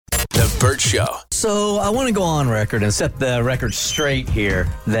Burt Show. So I want to go on record and set the record straight here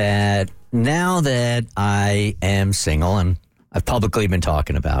that now that I am single and I've publicly been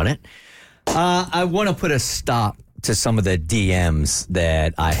talking about it, I want to put a stop to some of the DMs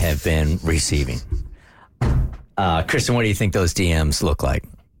that I have been receiving. Kristen, what do you think those DMs look like?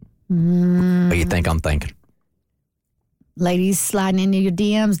 What do you think I'm thinking? Ladies sliding into your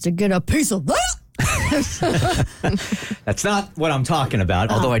DMs to get a piece of that. That's not what I'm talking about,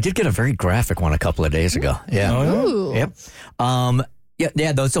 although I did get a very graphic one a couple of days ago. Yeah. Ooh. Yep.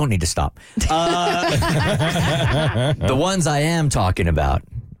 Yeah, those don't need to stop. The ones I am talking about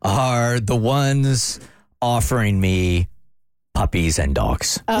are the ones offering me puppies and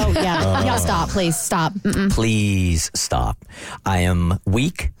dogs. Oh, yeah. Y'all stop, please. Stop. Mm-mm. Please stop. I am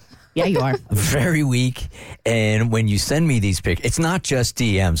weak. Yeah, you are. Very weak. And when you send me these pictures, it's not just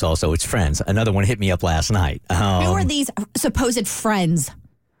DMs also, it's friends. Another one hit me up last night. Who are these supposed friends?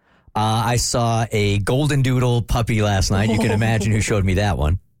 I saw a golden doodle puppy last night. You can imagine who showed me that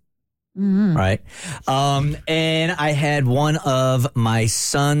one. Mm-hmm. Right? And I had one of my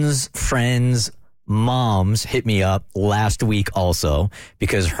son's friends' moms hit me up last week also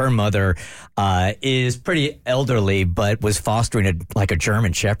because her mother is pretty elderly but was fostering a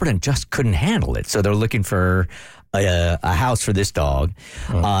German Shepherd and just couldn't handle it. So they're looking for a house for this dog.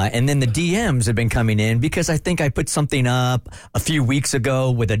 And then the DMs have been coming in because I think I put something up a few weeks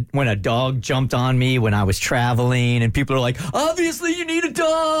ago when a dog jumped on me when I was traveling, and people are like, obviously you need a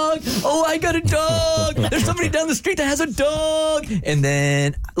dog. Oh, I got a dog. There's somebody down the street that has a dog. And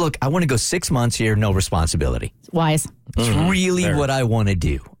then, look, I want to go 6 months here, no responsibility. Wise. It's really what I want to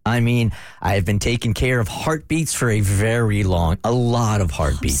do. I mean, I have been taking care of heartbeats for a lot of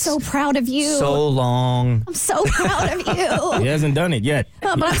heartbeats. I'm so proud of you. So long. I'm so proud of you. He hasn't done it yet.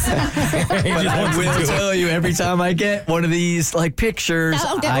 But I will tell you, every time I get one of these pictures,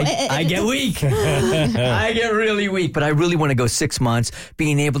 I get weak. I get really weak. But I really want to go 6 months,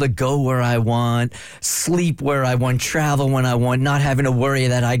 being able to go where I want, sleep where I want, travel when I want, not having to worry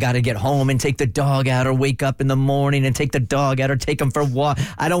that I got to get home and take the dog out or wake up in the morning and take the dog out or take him for a walk.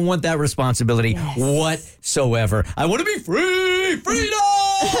 I don't want that responsibility whatsoever. I want to be free. Freedom!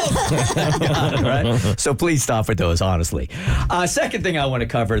 Right? So please stop with those, honestly. Second thing I want to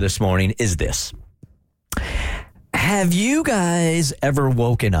cover this morning is this. Have you guys ever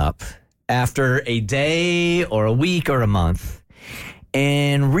woken up after a day or a week or a month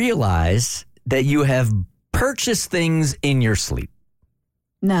and realized that you have purchased things in your sleep?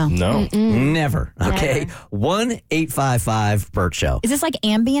 No. Never. Okay. 1-855-BURT Show. Is this like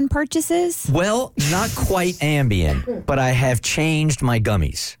Ambien purchases? Well, not quite Ambien, but I have changed my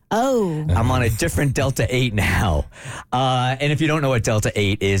gummies. Oh. I'm on a different Delta 8 now. And if you don't know what Delta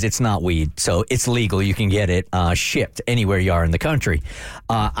 8 is, it's not weed. So it's legal. You can get it shipped anywhere you are in the country.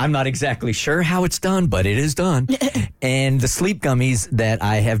 I'm not exactly sure how it's done, but it is done. And the sleep gummies that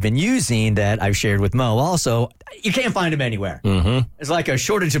I have been using that I've shared with Mo also, you can't find them anywhere. Mm-hmm. There's like a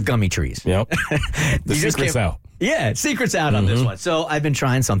shortage of gummy trees. Yep. The secret's out. Yeah, secret's out on this one. So I've been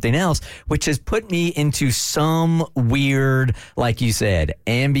trying something else, which has put me into some weird, like you said,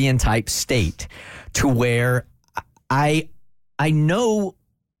 ambient type state to where I know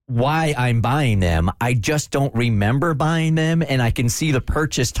why I'm buying them. I just don't remember buying them, and I can see the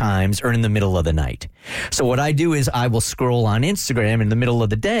purchase times are in the middle of the night. So what I do is I will scroll on Instagram in the middle of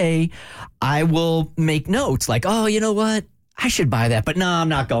the day. I will make notes like, oh, you know what? I should buy that, but no, I'm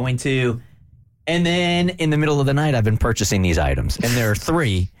not going to. And then in the middle of the night, I've been purchasing these items, and there are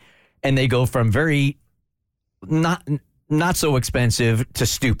 3, and they go from very not so expensive to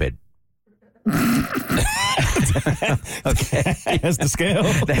stupid. Okay. That's the scale.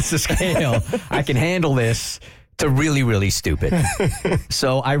 That's the scale. I can handle this to really, really stupid.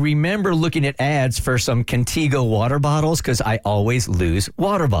 So I remember looking at ads for some Contigo water bottles because I always lose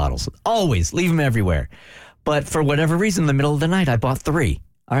water bottles. Always. Leave them everywhere. But for whatever reason, in the middle of the night, I bought 3.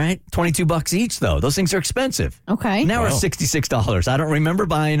 All right, $22 each, though. Those things are expensive. Okay. Now we're $66. I don't remember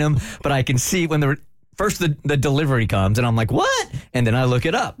buying them, but I can see when the delivery comes, and I'm like, what? And then I look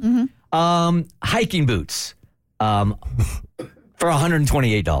it up. Mm-hmm. Hiking boots for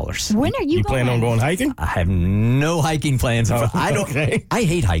 $128. When are you plan on going hiking? I have no hiking plans. I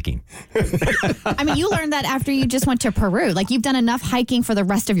hate hiking. I mean, you learned that after you just went to Peru. Like, you've done enough hiking for the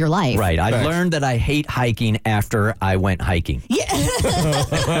rest of your life. Right. I learned that I hate hiking after I went hiking. Yeah.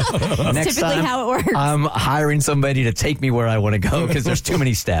 Next typically time, how it works. I'm hiring somebody to take me where I want to go because there's too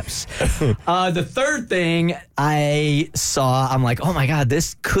many steps. The third thing I saw, I'm like, oh my God,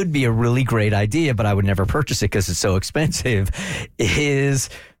 this could be a really great idea, but I would never purchase it because it's so expensive, is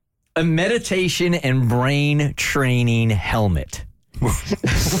a meditation and brain training helmet.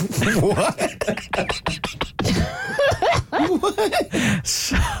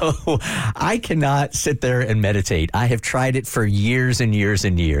 So I cannot sit there and meditate. I have tried it for years and years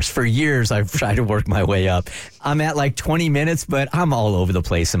and years. For years, I've tried to work my way up. I'm at like 20 minutes, but I'm all over the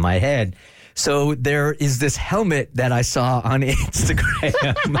place in my head. So there is this helmet that I saw on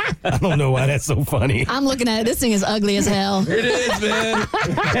Instagram. I don't know why that's so funny. I'm looking at it. This thing is ugly as hell. It is, man.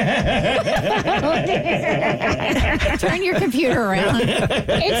 Turn your computer around.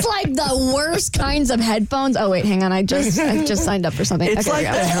 It's like the worst kinds of headphones. Oh, wait, hang on. I just signed up for something. It's Okay,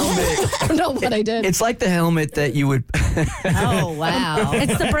 like the helmet. I don't know what I did. It's like the helmet that you would. Oh, wow.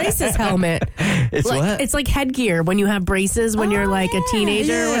 It's the braces helmet. It's like, what? It's like headgear when you have braces when you're like a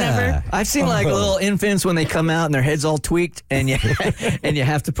teenager or whatever. I've seen like little infants when they come out and their head's all tweaked, and you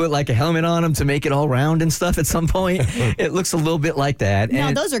have to put like a helmet on them to make it all round and stuff. At some point, it looks a little bit like that. No,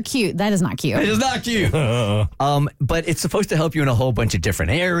 and those are cute. That is not cute. it is not cute. But it's supposed to help you in a whole bunch of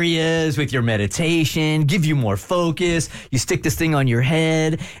different areas with your meditation, give you more focus. You stick this thing on your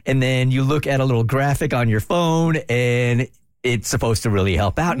head, and then you look at a little graphic on your phone, and it's supposed to really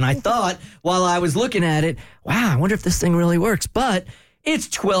help out. And I thought while I was looking at it, wow, I wonder if this thing really works. But it's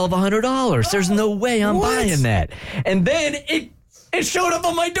 $1,200. There's no way I'm buying that. And then it showed up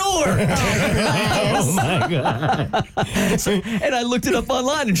on my door. Oh, my God. And I looked it up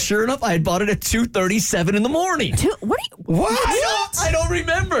online, and sure enough, I had bought it at 2:37 in the morning. What? I don't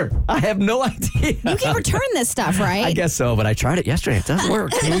remember. I have no idea. You can return this stuff, right? I guess so, but I tried it yesterday. It does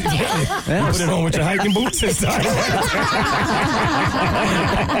work. Put it on with your hiking boots this time.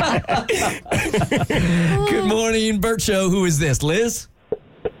 Good morning, Bert Show. Who is this, Liz?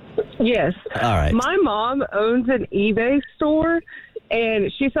 Yes. All right. My mom owns an eBay store,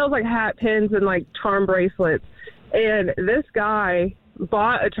 and she sells like hat pins and like charm bracelets. And this guy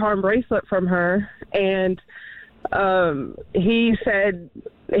bought a charm bracelet from her, and he said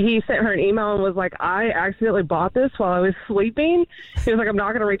he sent her an email and was like, I accidentally bought this while I was sleeping. He was like, I'm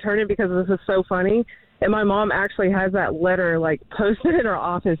not going to return it because this is so funny. And my mom actually has that letter like posted in her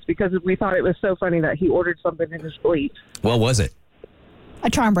office because we thought it was so funny that he ordered something in his sleep. What was it? A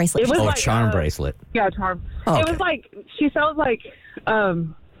charm bracelet. It was a charm bracelet. Yeah, charm. Oh, okay. It was like, she sells like,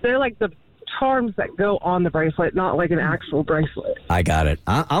 they're like the charms that go on the bracelet, not like an actual bracelet. I got it.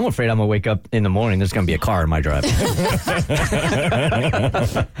 I'm afraid I'm going to wake up in the morning. There's going to be a car in my driveway.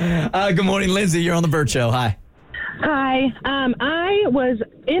 Good morning, Lindsay. You're on the Bert Show. Hi. Hi. I was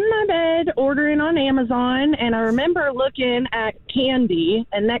in my bed ordering on Amazon, and I remember looking at candy,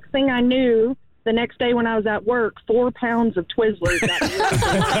 and next thing I knew, the next day when I was at work, 4 pounds of Twizzlers got delivered.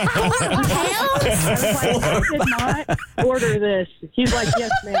 4 pounds? I was like, I did not order this. He's like, yes,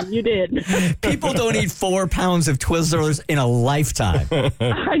 ma'am, you did. People don't eat 4 pounds of Twizzlers in a lifetime.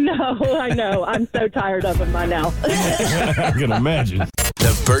 I know. I'm so tired of them by now. I can imagine.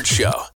 The Bert Show.